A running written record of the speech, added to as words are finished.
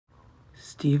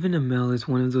Stephen Amell is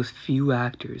one of those few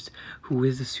actors who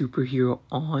is a superhero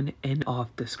on and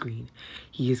off the screen.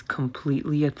 He is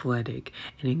completely athletic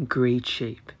and in great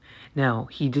shape. Now,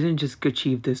 he didn't just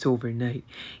achieve this overnight.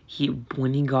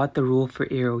 When he got the role for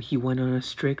Arrow, he went on a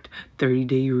strict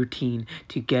 30-day routine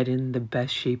to get in the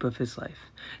best shape of his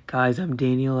life. Guys, I'm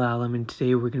Daniel Allen, and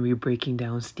today we're going to be breaking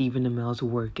down Stephen Amell's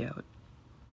workout.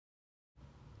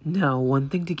 Now, one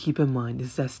thing to keep in mind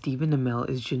is that Stephen Amell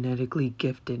is genetically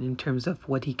gifted in terms of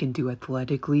what he can do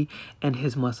athletically and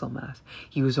his muscle mass.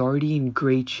 He was already in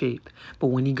great shape, but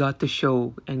when he got the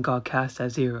show and got cast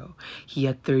as Arrow, he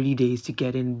had 30 days to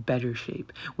get in better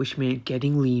shape, which meant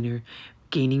getting leaner,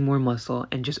 gaining more muscle,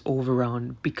 and just overall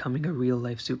becoming a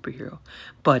real-life superhero.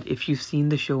 But if you've seen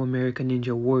the show American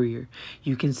Ninja Warrior,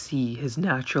 you can see his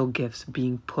natural gifts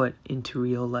being put into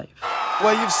real life.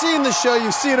 Well, you've seen the show,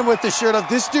 you've seen him with the shirt off.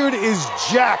 This dude is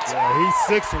jacked. Yeah,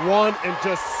 he's 6'1" and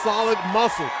just solid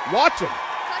muscle. Watch him.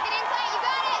 Tuck it in tight, you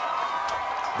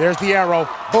got it. There's the arrow.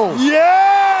 Boom.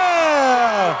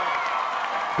 Yeah!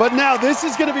 But now this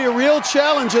is going to be a real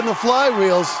challenge in the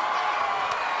flywheels.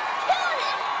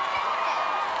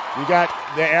 You got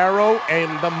the arrow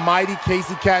and the mighty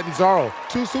Casey Catanzaro.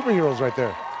 Two superheroes right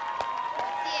there.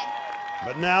 See it.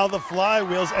 But now the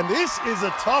flywheels, and this is a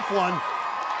tough one.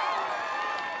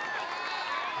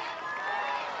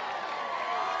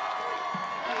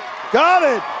 Got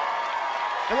it!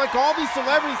 And like all these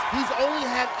celebrities, he's only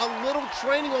had a little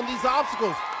training on these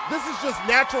obstacles. This is just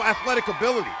natural athletic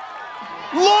ability.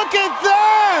 Look at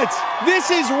that!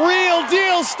 This is real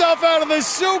deal stuff out of the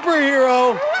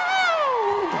superhero.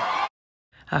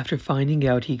 After finding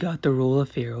out he got the role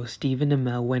of Arrow, Stephen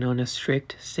Amell went on a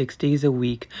strict 6 days a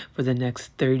week for the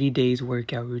next 30 days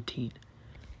workout routine.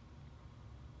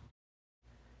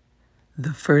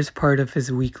 The first part of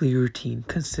his weekly routine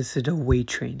consisted of weight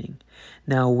training.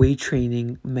 Now, weight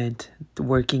training meant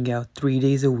working out 3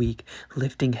 days a week,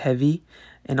 lifting heavy,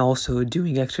 and also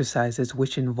doing exercises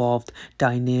which involved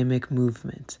dynamic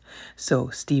movement. So,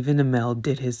 Stephen Amell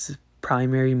did his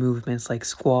primary movements like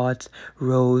squats,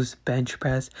 rows, bench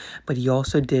press, but he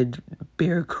also did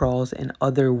bear crawls and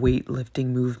other weightlifting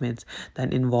movements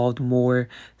that involved more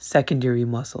secondary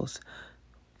muscles.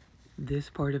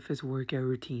 This part of his workout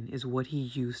routine is what he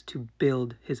used to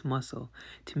build his muscle,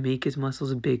 to make his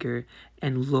muscles bigger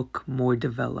and look more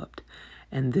developed.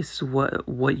 And this is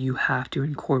what you have to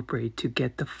incorporate to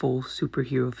get the full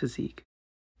superhero physique.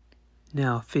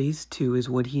 Now, phase 2 is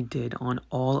what he did on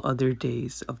all other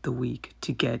days of the week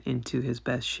to get into his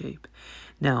best shape.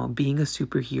 Now, being a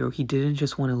superhero, he didn't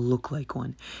just want to look like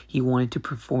one, he wanted to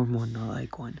perform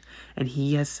like one. And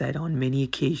he has said on many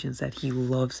occasions that he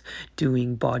loves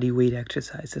doing body weight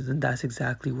exercises, and that's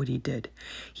exactly what he did.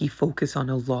 He focused on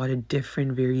a lot of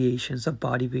different variations of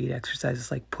body weight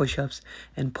exercises like push-ups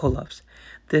and pull-ups.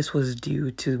 This was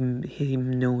due to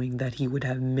him knowing that he would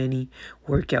have many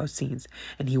workout scenes,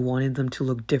 and he wanted them to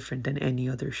look different than any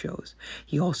other shows.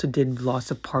 He also did lots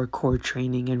of parkour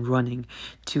training and running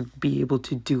to be able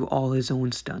to do all his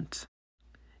own stunts.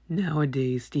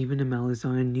 Nowadays, Stephen Amell is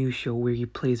on a new show where he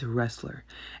plays a wrestler,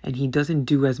 and he doesn't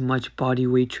do as much body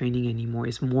weight training anymore.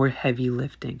 It's more heavy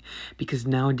lifting, because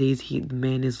nowadays the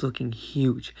man is looking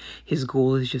huge. His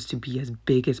goal is just to be as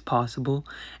big as possible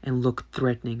and look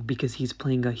threatening, because he's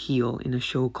playing a heel in a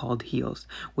show called Heels,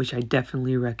 which I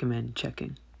definitely recommend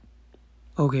checking.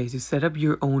 Okay, to set up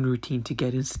your own routine to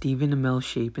get in Stephen Amell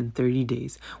shape in 30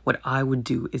 days, what I would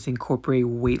do is incorporate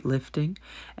weightlifting,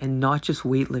 and not just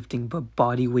weightlifting, but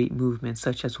body weight movements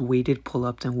such as weighted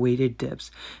pull-ups and weighted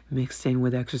dips, mixed in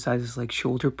with exercises like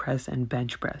shoulder press and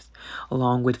bench press,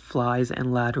 along with flies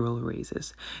and lateral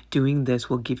raises. Doing this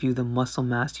will give you the muscle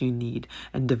mass you need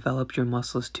and develop your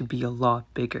muscles to be a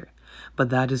lot bigger. But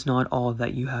that is not all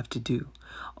that you have to do.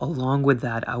 Along with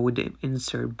that, I would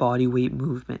insert body weight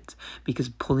movements, because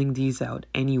pulling these out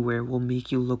anywhere will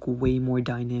make you look way more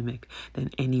dynamic than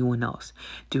anyone else.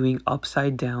 Doing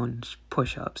upside down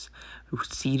push-ups,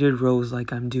 seated rows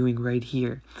like I'm doing right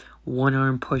here,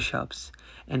 one-arm push-ups,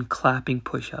 and clapping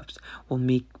push-ups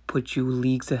will put you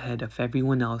leagues ahead of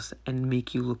everyone else and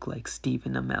make you look like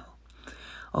Stephen Amell.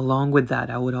 Along with that,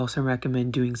 I would also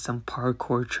recommend doing some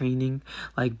parkour training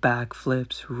like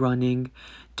backflips, running,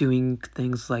 doing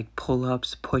things like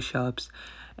pull-ups, push-ups,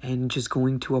 and just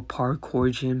going to a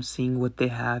parkour gym, seeing what they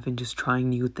have and just trying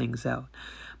new things out.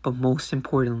 But most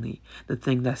importantly, the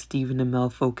thing that Stephen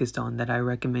Amell focused on that I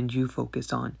recommend you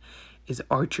focus on is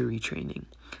archery training.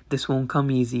 This won't come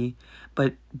easy,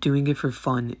 but doing it for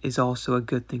fun is also a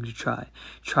good thing to try.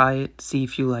 Try it, see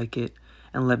if you like it,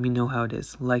 and let me know how it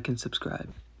is. Like and subscribe.